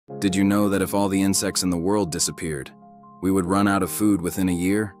Did you know that if all the insects in the world disappeared, we would run out of food within a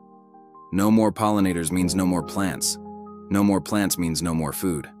year? No more pollinators means no more plants. No more plants means no more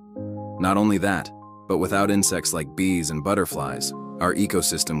food. Not only that, but without insects like bees and butterflies, our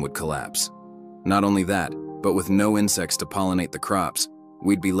ecosystem would collapse. Not only that, but with no insects to pollinate the crops,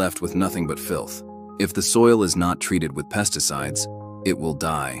 we'd be left with nothing but filth. If the soil is not treated with pesticides, it will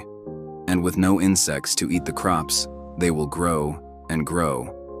die. And with no insects to eat the crops, they will grow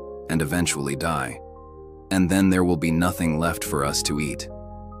and eventually die. And then there will be nothing left for us to eat.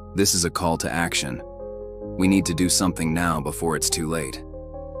 This is a call to action. We need to do something now before it's too late.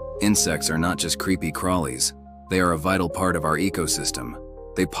 Insects are not just creepy crawlies. They are a vital part of our ecosystem.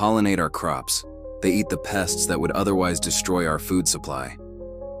 They pollinate our crops. They eat the pests that would otherwise destroy our food supply.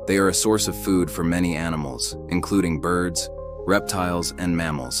 They are a source of food for many animals, including birds, reptiles, and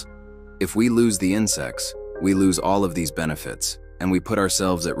mammals. If we lose the insects, we lose all of these benefits, and we put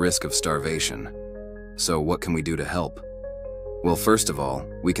ourselves at risk of starvation. So what can we do to help? Well, first of all,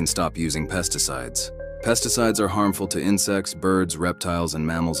 we can stop using pesticides. Pesticides are harmful to insects, birds, reptiles, and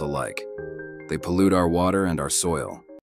mammals alike. They pollute our water and our soil.